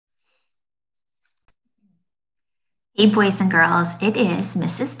Hey boys and girls, it is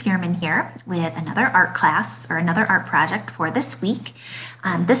Mrs. Bierman here with another art class or another art project for this week.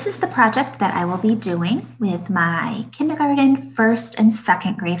 This is the project that I will be doing with my kindergarten, first and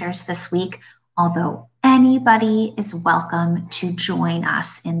second graders this week, although anybody is welcome to join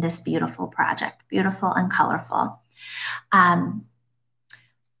us in this beautiful project, beautiful and colorful.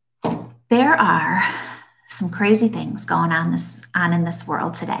 There are some crazy things going on in this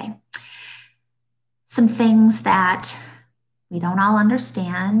world today. Some things that we don't all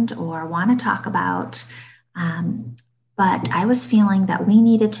understand or want to talk about. But I was feeling that we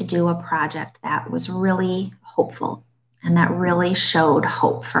needed to do a project that was really hopeful and that really showed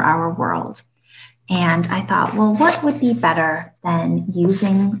hope for our world. And I thought, well, what would be better than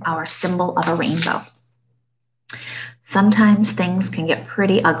using our symbol of a rainbow? Sometimes things can get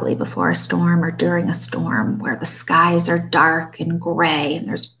pretty ugly before a storm or during a storm where the skies are dark and gray and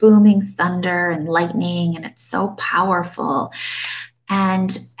there's booming thunder and lightning and it's so powerful.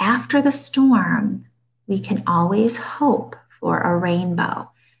 And after the storm, we can always hope for a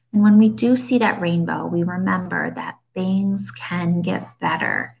rainbow. And when we do see that rainbow, we remember that things can get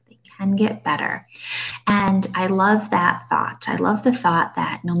better. They can get better. And I love that thought. I love the thought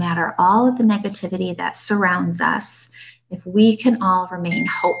that no matter all of the negativity that surrounds us, if we can all remain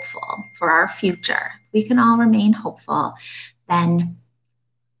hopeful for our future, if we can all remain hopeful, then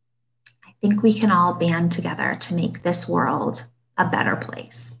I think we can all band together to make this world a better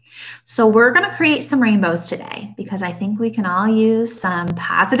place. So we're going to create some rainbows today because I think we can all use some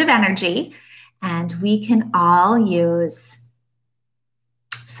positive energy and we can all use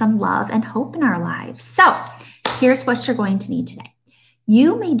some love and hope in our lives. So here's what you're going to need today.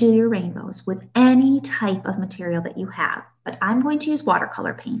 You may do your rainbows with any type of material that you have, but I'm going to use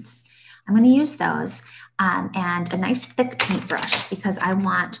watercolor paint. I'm going to use those and a nice thick paintbrush because I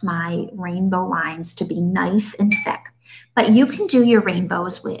want my rainbow lines to be nice and thick. But you can do your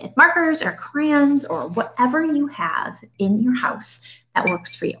rainbows with markers or crayons or whatever you have in your house that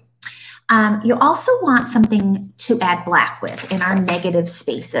works for you. You'll also want something to add black with in our negative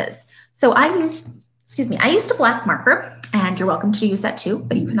spaces. So I used a black marker, and you're welcome to use that too,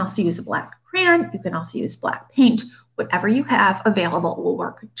 but you can also use a black crayon. You can also use black paint. Whatever you have available will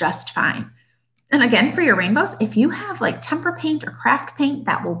work just fine. And again, for your rainbows, if you have like tempera paint or craft paint,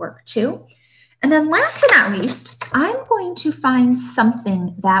 that will work too. And then last but not least, I'm going to find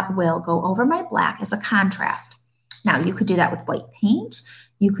something that will go over my black as a contrast. Now, you could do that with white paint.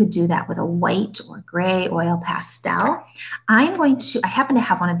 You could do that with a white or gray oil pastel. I happen to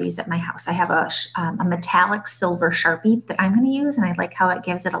have one of these at my house. I have a metallic silver Sharpie that I'm going to use, and I like how it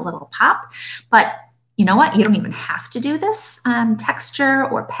gives it a little pop. But you know what? You don't even have to do this texture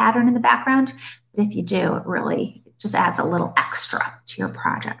or pattern in the background. But if you do, it really just adds a little extra to your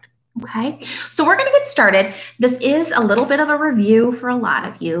project. Okay, so we're going to get started. This is a little bit of a review for a lot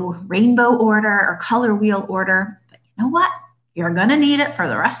of you, rainbow order or color wheel order. But you know what? You're going to need it for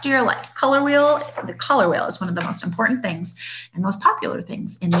the rest of your life. The color wheel is one of the most important things and most popular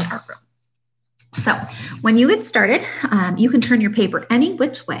things in the art room. So when you get started, you can turn your paper any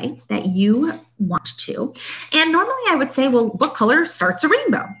which way that you want to. And normally I would say, well, what color starts a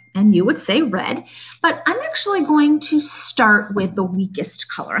rainbow? And you would say red, but I'm actually going to start with the weakest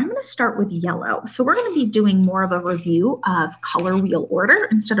color. I'm going to start with yellow. So we're going to be doing more of a review of color wheel order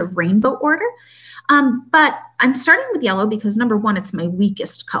instead of rainbow order. But I'm starting with yellow because number one, it's my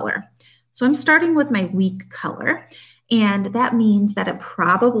weakest color. So I'm starting with my weak color. And that means that it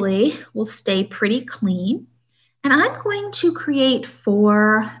probably will stay pretty clean. And I'm going to create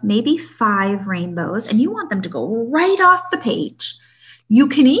 4, maybe 5 rainbows, and you want them to go right off the page. You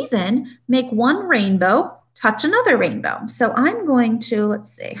can even make one rainbow touch another rainbow. So I'm going to, let's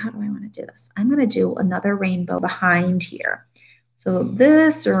see, how do I want to do this? I'm going to do another rainbow behind here. So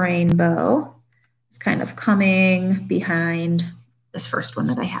this rainbow is kind of coming behind this first one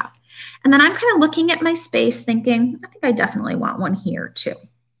that I have. And then I'm kind of looking at my space thinking, I think I definitely want one here too.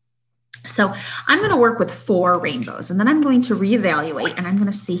 So I'm going to work with 4 rainbows and then I'm going to reevaluate and I'm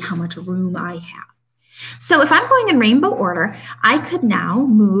going to see how much room I have. So if I'm going in rainbow order, I could now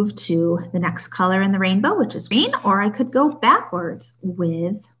move to the next color in the rainbow, which is green, or I could go backwards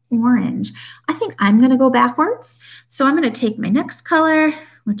with orange. I think I'm going to go backwards. So I'm going to take my next color,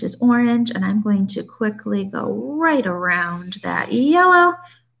 which is orange, and I'm going to quickly go right around that yellow.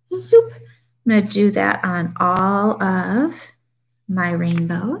 Zoop. I'm going to do that on all of my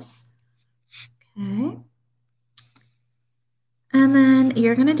rainbows. Okay. And then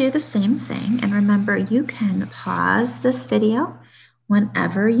you're going to do the same thing. And remember, you can pause this video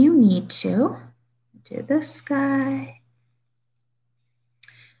whenever you need to. Do this guy.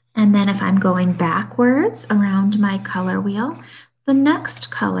 And then if I'm going backwards around my color wheel, the next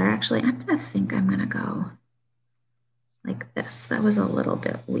color, actually, I'm gonna go like this. That was a little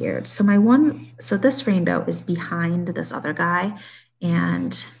bit weird. So this rainbow is behind this other guy,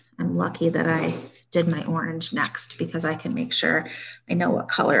 and I'm lucky that I did my orange next because I can make sure I know what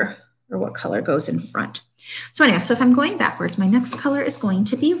color goes in front. So anyway, so if I'm going backwards, my next color is going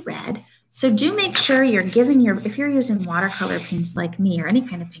to be red. So do make sure you're giving if you're using watercolor paints like me or any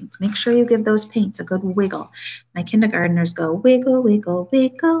kind of paints, make sure you give those paints a good wiggle. My kindergartners go wiggle, wiggle,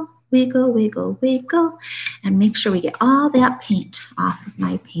 wiggle, wiggle, wiggle, wiggle, and make sure we get all that paint off of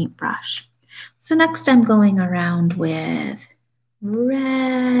my paintbrush. So next I'm going around with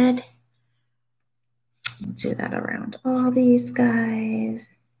red. I'll do that around all these guys.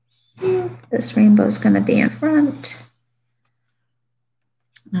 This rainbow is going to be in front.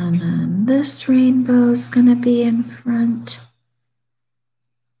 And then this rainbow is going to be in front.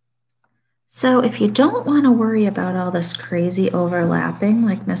 So if you don't want to worry about all this crazy overlapping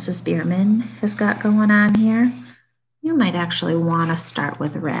like Mrs. Bierman has got going on here, you might actually want to start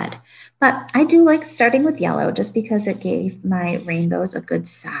with red. But I do like starting with yellow just because it gave my rainbows a good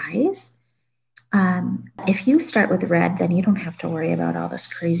size. If you start with red, then you don't have to worry about all this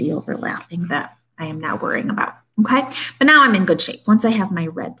crazy overlapping that I am now worrying about. Okay, but now I'm in good shape. Once I have my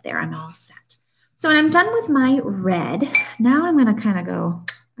red there, I'm all set. So when I'm done with my red, now I'm going to kind of go,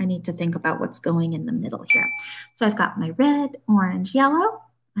 I need to think about what's going in the middle here. So I've got my red, orange, yellow.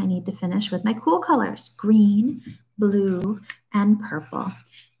 I need to finish with my cool colors, green, blue, and purple.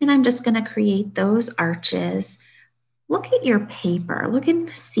 And I'm just going to create those arches. Look at your paper. Look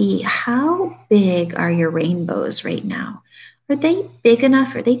and see how big are your rainbows right now. Are they big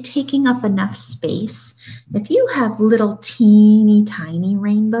enough? Are they taking up enough space? If you have little teeny tiny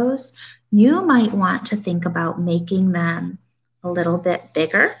rainbows, you might want to think about making them a little bit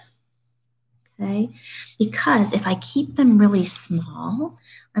bigger, okay? Because if I keep them really small,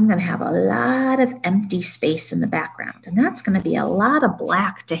 I'm going to have a lot of empty space in the background, and that's going to be a lot of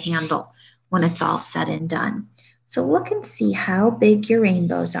black to handle when it's all said and done. So look and see how big your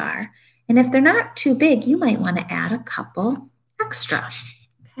rainbows are. And if they're not too big, you might want to add a couple extra.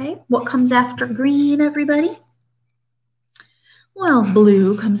 Okay, what comes after green, everybody? Well,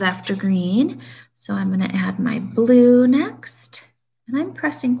 blue comes after green. So I'm going to add my blue next. And I'm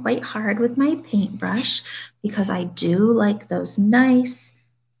pressing quite hard with my paintbrush because I do like those nice,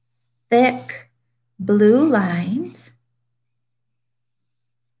 thick blue lines.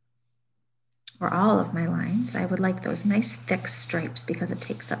 Or all of my lines. I would like those nice thick stripes because it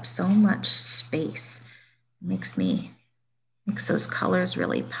takes up so much space. It makes those colors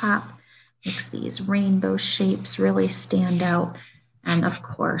really pop, makes these rainbow shapes really stand out. And of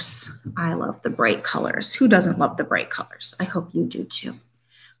course, I love the bright colors. Who doesn't love the bright colors? I hope you do too.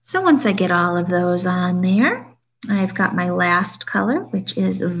 So once I get all of those on there, I've got my last color, which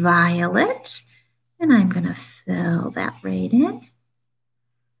is violet. And I'm going to fill that right in.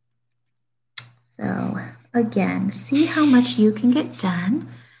 So again, see how much you can get done.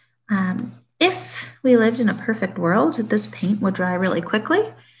 If we lived in a perfect world, this paint would dry really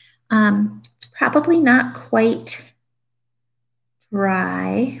quickly. It's probably not quite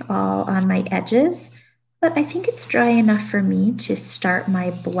dry all on my edges, but I think it's dry enough for me to start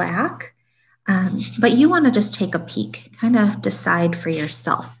my black. But you want to just take a peek, kind of decide for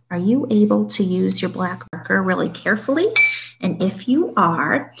yourself. Are you able to use your black marker really carefully? And if you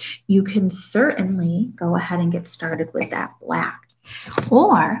are, you can certainly go ahead and get started with that black.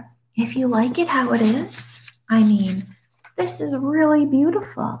 Or if you like it how it is, I mean, this is really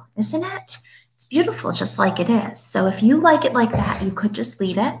beautiful, isn't it? It's beautiful just like it is. So if you like it like that, you could just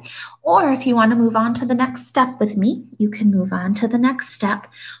leave it. Or if you want to move on to the next step with me, you can move on to the next step.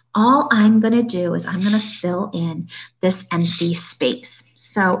 All I'm going to do is I'm going to fill in this empty space.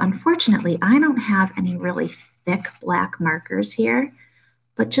 So unfortunately, I don't have any really thick black markers here,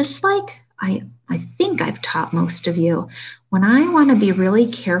 but just like I think I've taught most of you, when I want to be really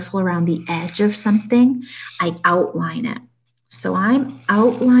careful around the edge of something, I outline it. So I'm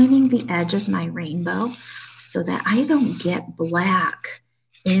outlining the edge of my rainbow so that I don't get black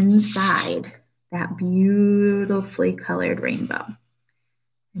inside that beautifully colored rainbow.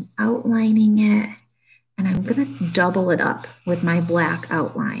 I'm outlining it, and I'm going to double it up with my black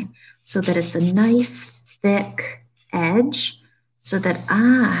outline so that it's a nice thick edge so that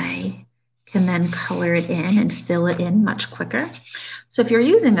I can then color it in and fill it in much quicker. So if you're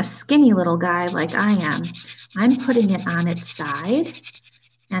using a skinny little guy like I am, I'm putting it on its side.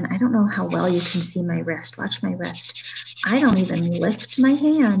 And I don't know how well you can see my wrist. Watch my wrist. I don't even lift my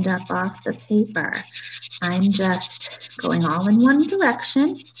hand up off the paper. I'm just going all in one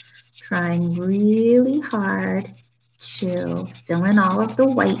direction. trying really hard to fill in all of the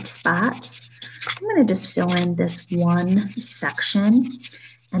white spots. I'm going to just fill in this one section,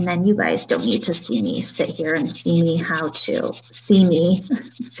 and then you guys don't need to see me sit here and see me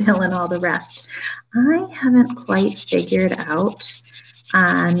fill in all the rest. I haven't quite figured out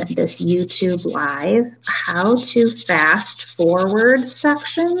on this YouTube Live how to fast forward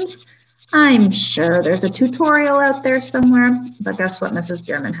sections. I'm sure there's a tutorial out there somewhere, but guess what Mrs.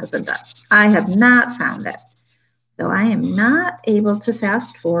 Bierman hasn't done? I have not found it. So I am not able to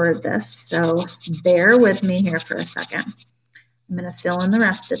fast forward this, so bear with me here for a second. I'm going to fill in the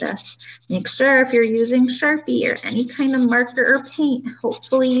rest of this. Make sure if you're using Sharpie or any kind of marker or paint,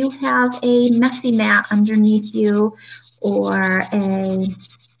 hopefully you have a messy mat underneath you or a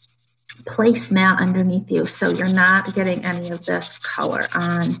placemat underneath you, so you're not getting any of this color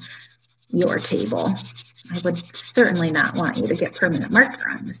on your table. I would certainly not want you to get permanent marker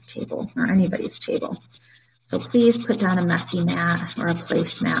on this table or anybody's table. So please put down a messy mat or a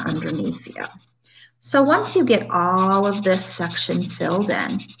placemat underneath you. So once you get all of this section filled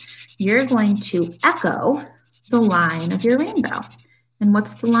in, you're going to echo the line of your rainbow. And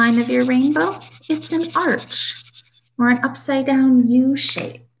what's the line of your rainbow? It's an arch or an upside down U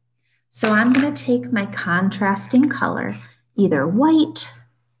shape. So I'm going to take my contrasting color, either white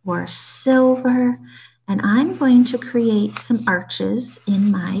or silver, and I'm going to create some arches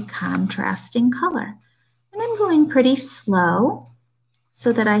in my contrasting color. And I'm going pretty slow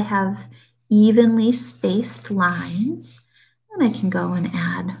so that I have evenly spaced lines. And I can go and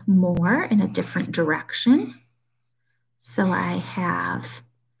add more in a different direction. So I have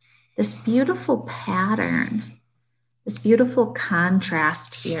this beautiful pattern, this beautiful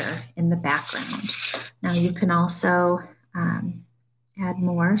contrast here in the background. Now you can also add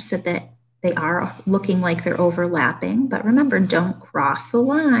more so that they are looking like they're overlapping, but remember, don't cross a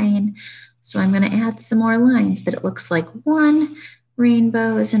line. So I'm going to add some more lines, but it looks like one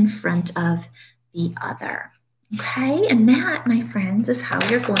rainbow is in front of the other. Okay, and that, my friends, is how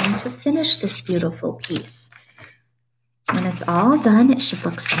you're going to finish this beautiful piece. When it's all done, it should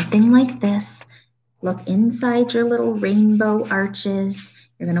look something like this. Look inside your little rainbow arches.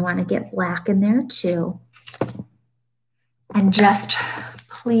 You're going to want to get black in there too. And just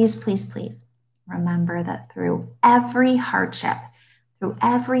please, please, please remember that through every hardship, through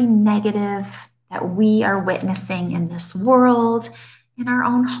every negative that we are witnessing in this world, in our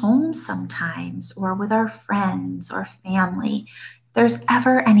own homes sometimes, or with our friends or family, if there's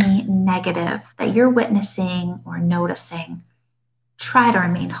ever any negative that you're witnessing or noticing, try to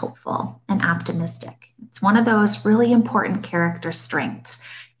remain hopeful and optimistic. It's one of those really important character strengths.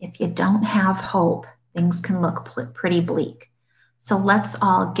 If you don't have hope, things can look pretty bleak. So let's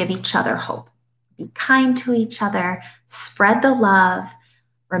all give each other hope. Be kind to each other, spread the love.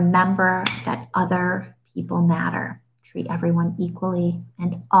 Remember that other people matter. Treat everyone equally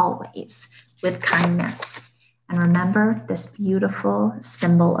and always with kindness. And remember this beautiful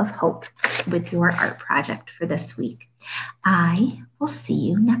symbol of hope with your art project for this week. I will see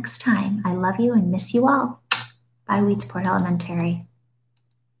you next time. I love you and miss you all. Bye, Weedsport Elementary.